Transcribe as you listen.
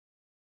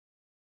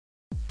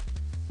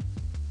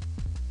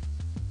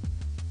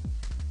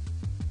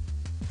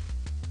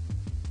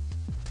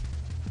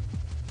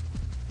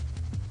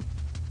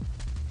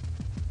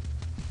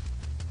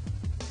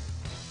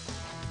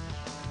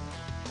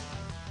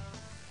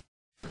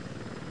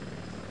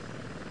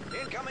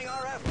Incoming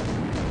RF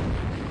missile.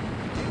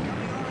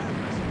 Incoming RF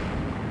missile.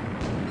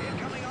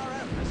 Incoming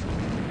RF missile.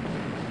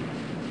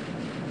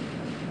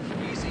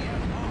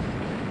 ECF off.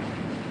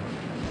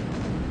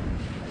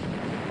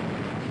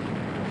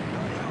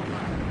 Good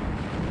hellfire.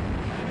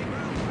 Enemy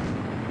ground fire.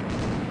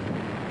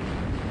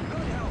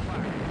 Good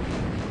hellfire.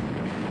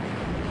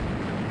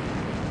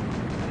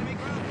 Enemy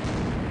ground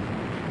fire.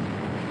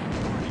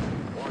 Warning.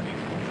 Warning.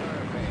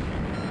 Third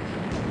failure.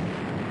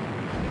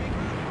 Enemy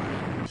ground fire.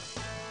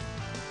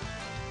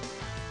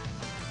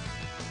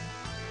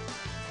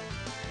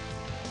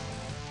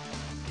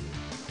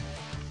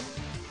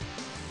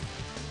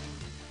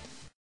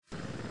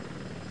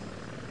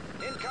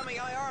 Incoming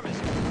IR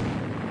missile.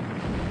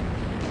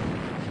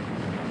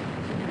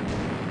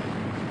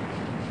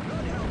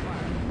 Good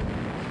hellfire.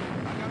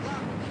 I got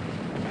locked.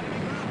 Enemy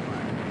ground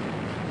fire.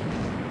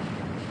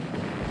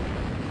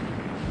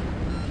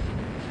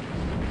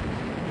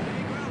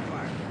 Enemy ground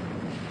fire.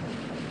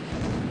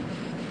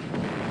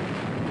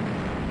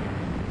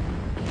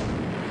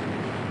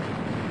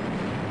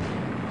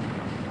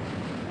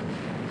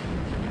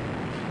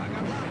 I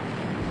got locked.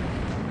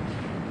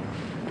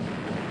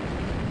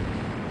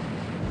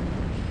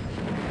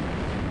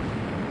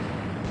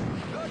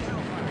 Good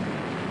hellfire.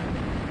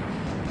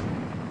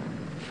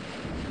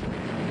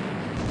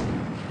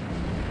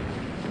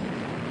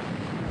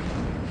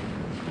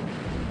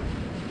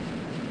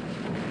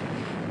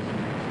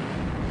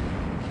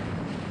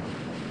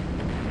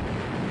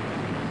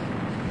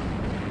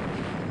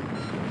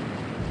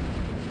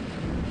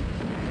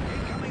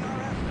 Incoming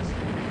RF missile.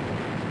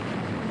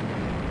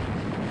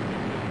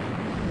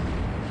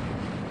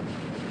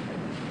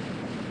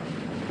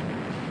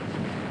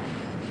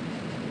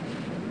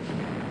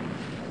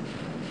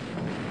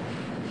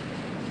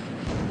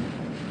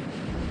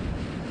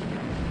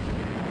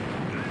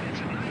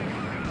 It's at 9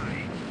 o'clock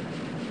high.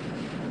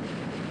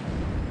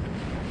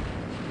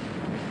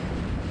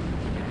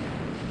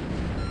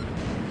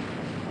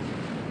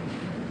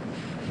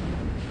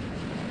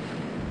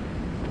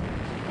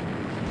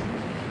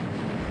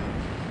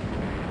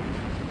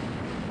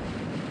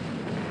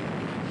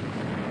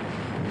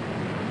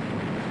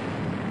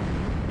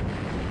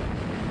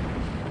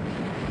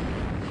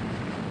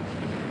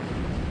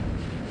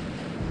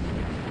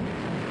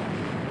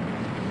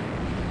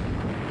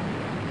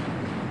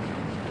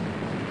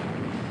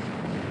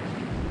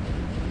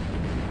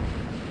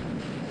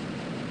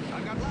 I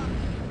got locked.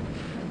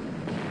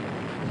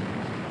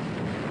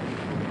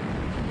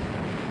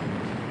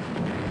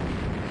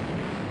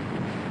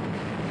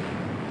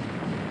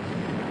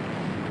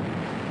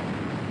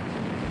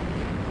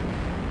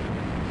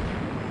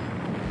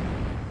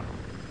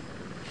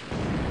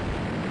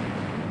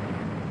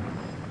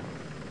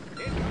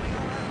 Incoming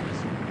RF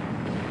missile.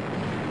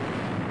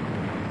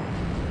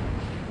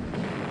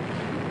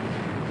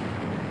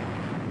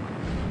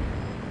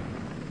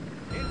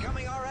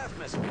 Incoming RF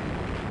missile.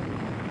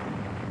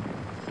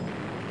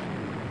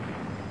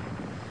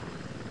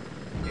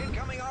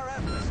 Incoming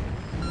RF missile.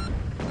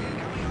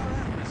 Incoming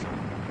RF missile.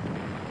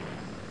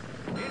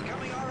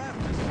 Incoming RF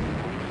missile.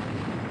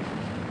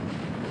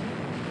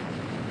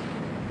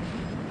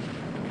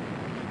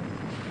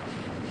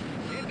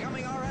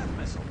 Incoming RF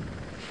missile.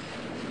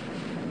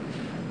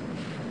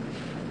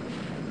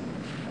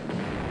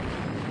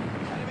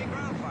 Enemy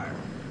ground fire.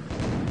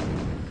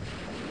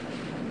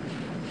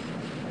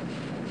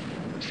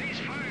 Cease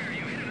fire.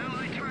 You hit an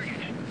Allied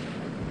target.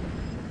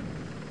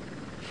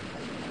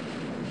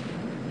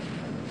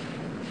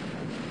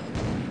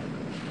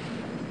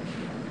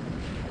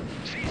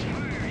 Cease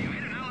fire. You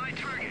hit an Allied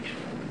target.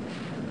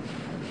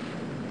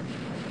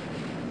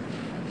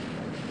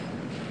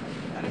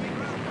 Enemy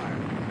ground fire.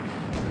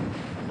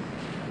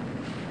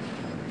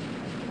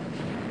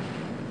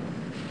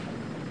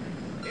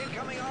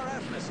 Incoming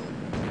RF missile.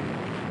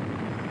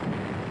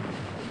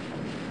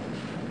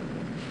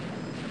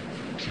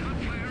 Stop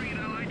firing at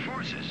Allied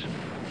forces.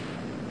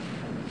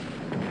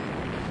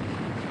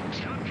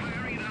 Stop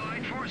firing at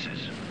Allied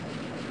forces.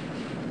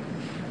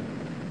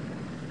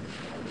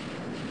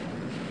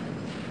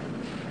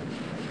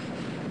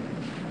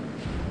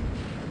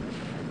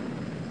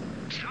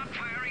 Stop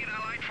firing at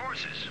Allied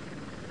forces.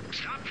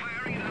 Stop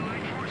firing at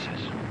Allied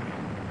forces.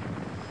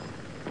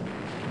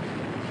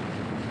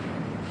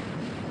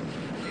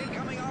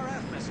 Incoming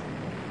RF missile.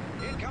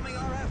 Incoming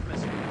RF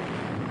missile.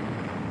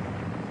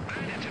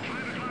 Bandits at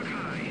 5 o'clock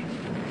high.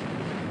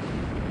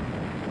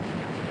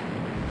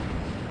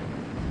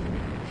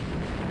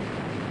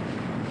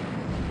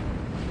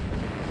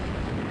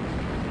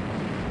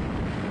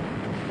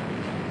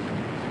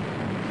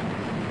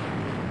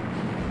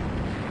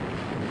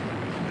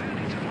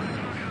 Bandits at 1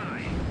 o'clock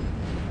high.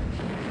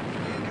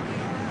 Incoming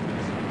RF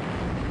missile.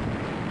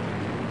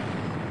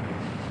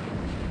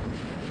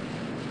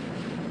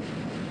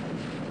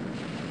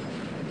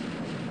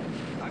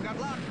 I got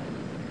locked.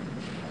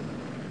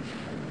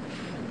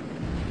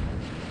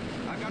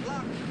 I got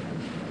locked.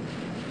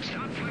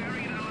 Stop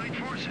firing at Allied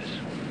forces.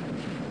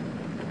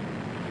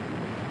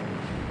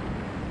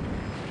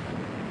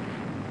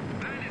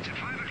 Bandits at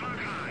 5 o'clock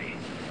high.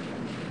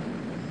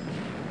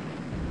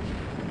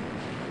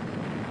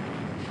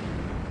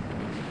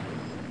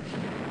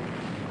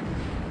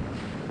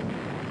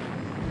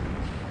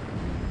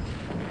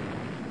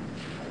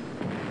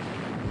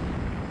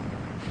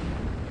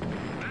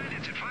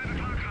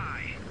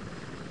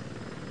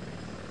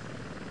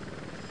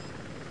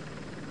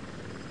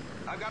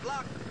 I've got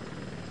luck.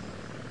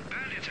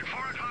 Bandits at 4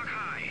 o'clock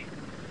high.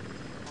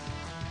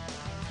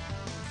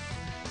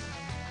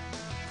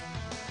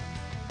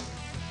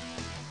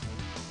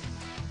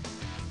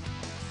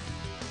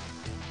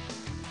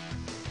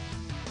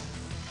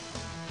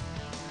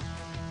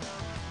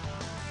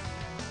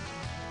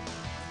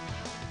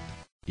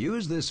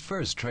 Use this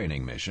first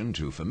training mission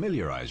to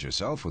familiarize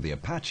yourself with the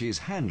Apache's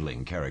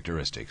handling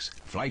characteristics,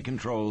 flight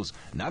controls,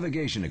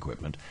 navigation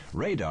equipment,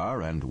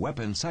 radar and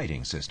weapon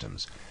sighting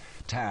systems,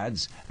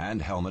 TADS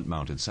and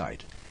helmet-mounted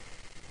sight.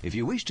 If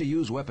you wish to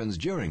use weapons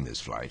during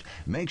this flight,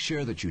 make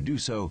sure that you do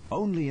so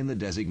only in the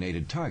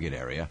designated target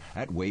area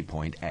at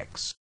waypoint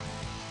X.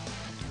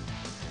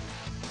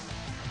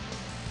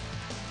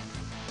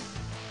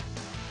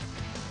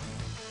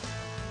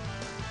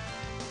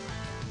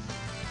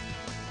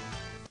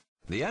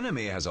 The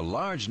enemy has a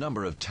large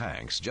number of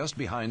tanks just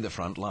behind the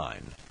front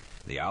line.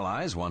 The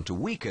Allies want to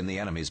weaken the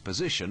enemy's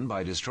position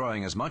by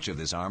destroying as much of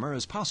this armor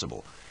as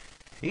possible.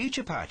 Each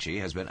Apache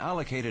has been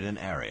allocated an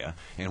area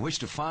in which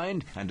to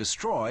find and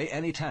destroy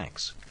any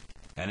tanks.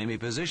 Enemy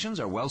positions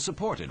are well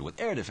supported with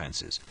air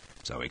defenses,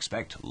 so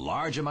expect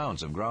large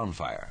amounts of ground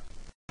fire.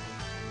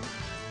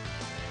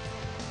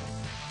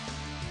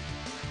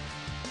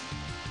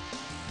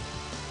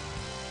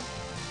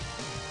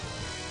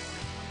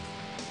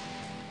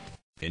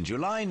 In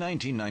July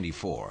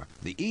 1994,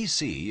 the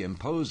EC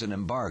imposed an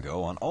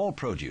embargo on all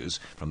produce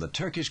from the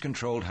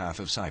Turkish-controlled half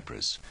of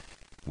Cyprus.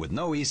 With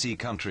no EC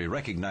country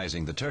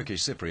recognizing the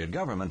Turkish Cypriot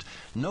government,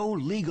 no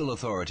legal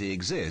authority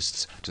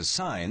exists to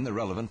sign the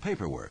relevant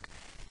paperwork.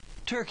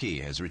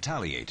 Turkey has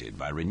retaliated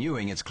by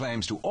renewing its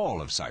claims to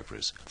all of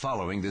Cyprus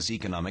following this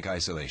economic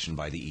isolation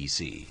by the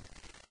EC.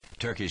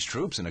 Turkish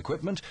troops and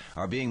equipment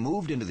are being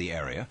moved into the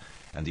area,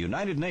 and the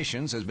United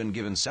Nations has been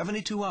given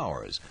 72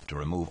 hours to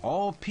remove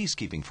all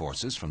peacekeeping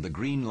forces from the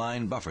Green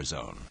Line buffer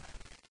zone.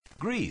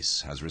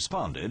 Greece has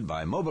responded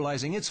by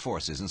mobilizing its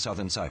forces in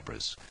southern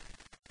Cyprus.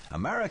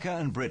 America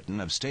and Britain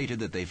have stated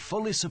that they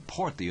fully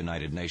support the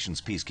United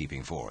Nations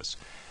peacekeeping force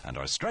and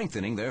are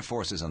strengthening their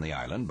forces on the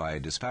island by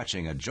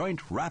dispatching a joint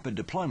rapid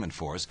deployment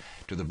force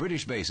to the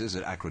British bases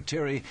at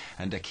Akrotiri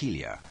and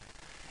Dakilia.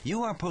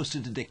 You are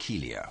posted to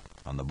Dakilia,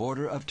 on the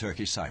border of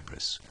Turkish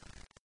Cyprus.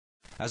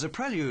 As a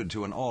prelude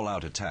to an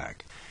all-out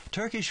attack,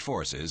 Turkish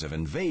forces have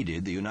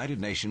invaded the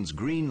United Nations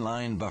Green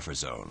Line buffer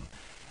zone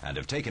and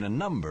have taken a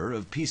number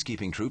of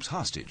peacekeeping troops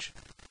hostage.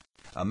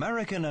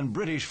 American and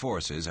British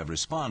forces have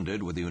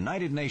responded with the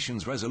United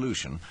Nations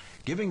resolution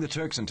giving the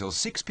Turks until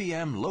 6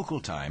 p.m. local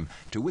time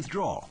to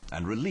withdraw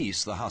and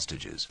release the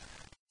hostages.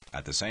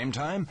 At the same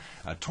time,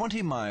 a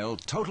 20-mile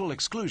total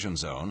exclusion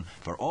zone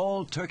for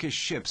all Turkish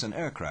ships and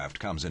aircraft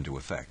comes into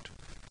effect.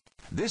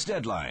 This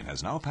deadline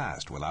has now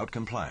passed without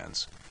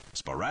compliance.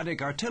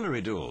 Sporadic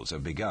artillery duels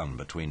have begun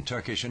between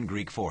Turkish and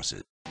Greek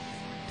forces.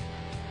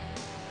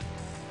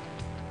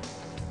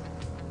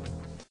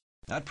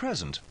 At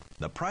present,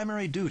 the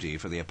primary duty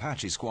for the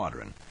Apache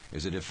squadron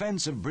is the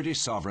defense of British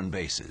sovereign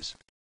bases.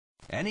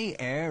 Any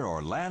air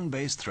or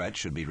land-based threat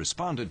should be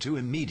responded to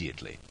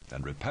immediately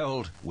and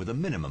repelled with a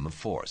minimum of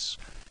force.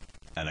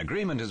 An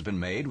agreement has been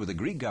made with the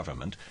Greek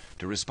government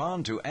to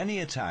respond to any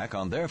attack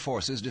on their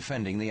forces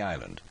defending the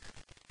island.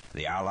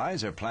 The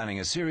Allies are planning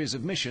a series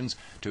of missions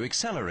to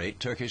accelerate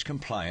Turkish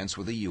compliance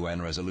with the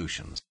UN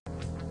resolutions.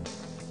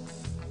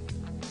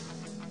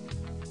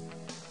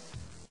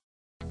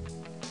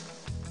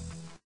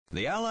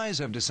 The Allies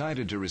have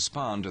decided to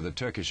respond to the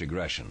Turkish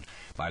aggression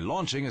by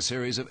launching a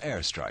series of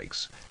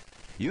airstrikes.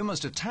 You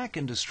must attack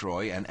and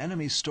destroy an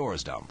enemy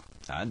stores dump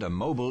and a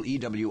mobile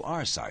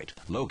EWR site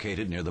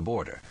located near the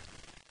border.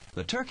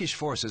 The Turkish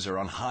forces are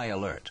on high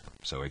alert,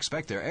 so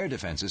expect their air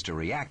defenses to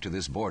react to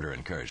this border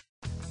incursion.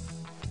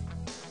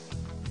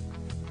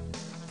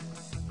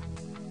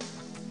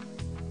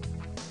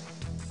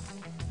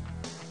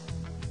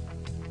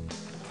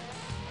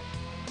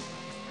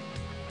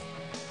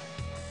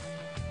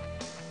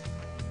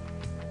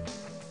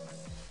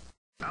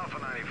 Alpha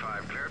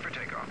 95, cleared for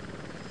takeoff.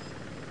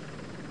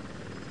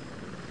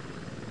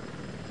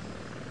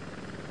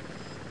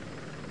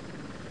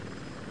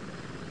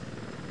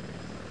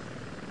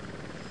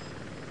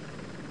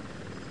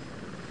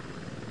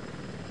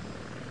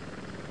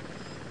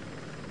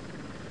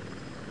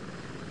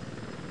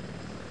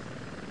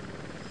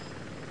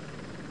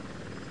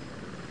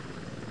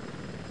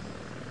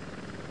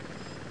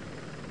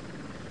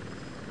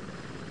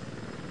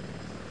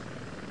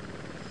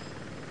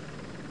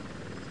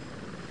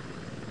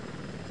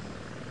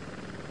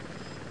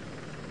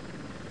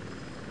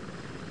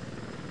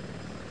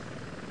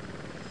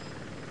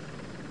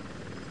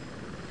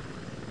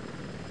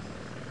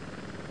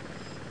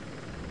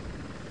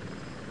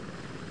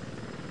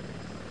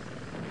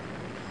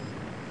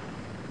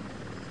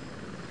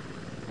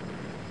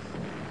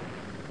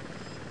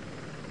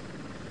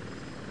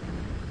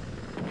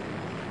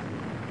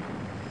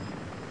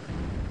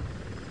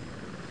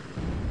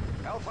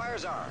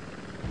 Hellfire's armed.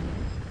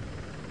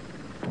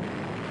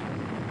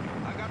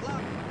 I've got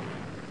luck.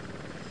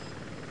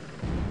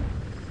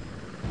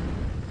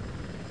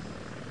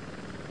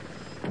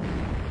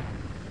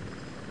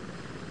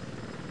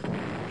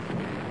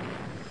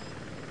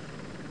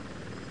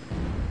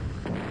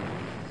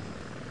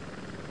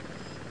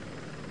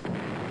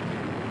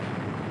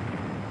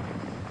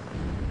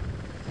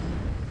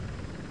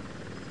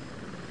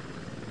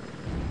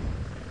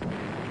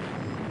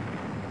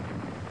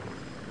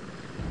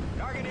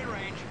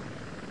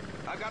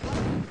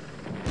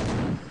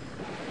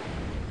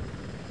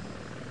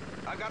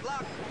 got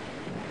luck.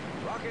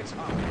 Rockets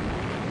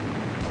on.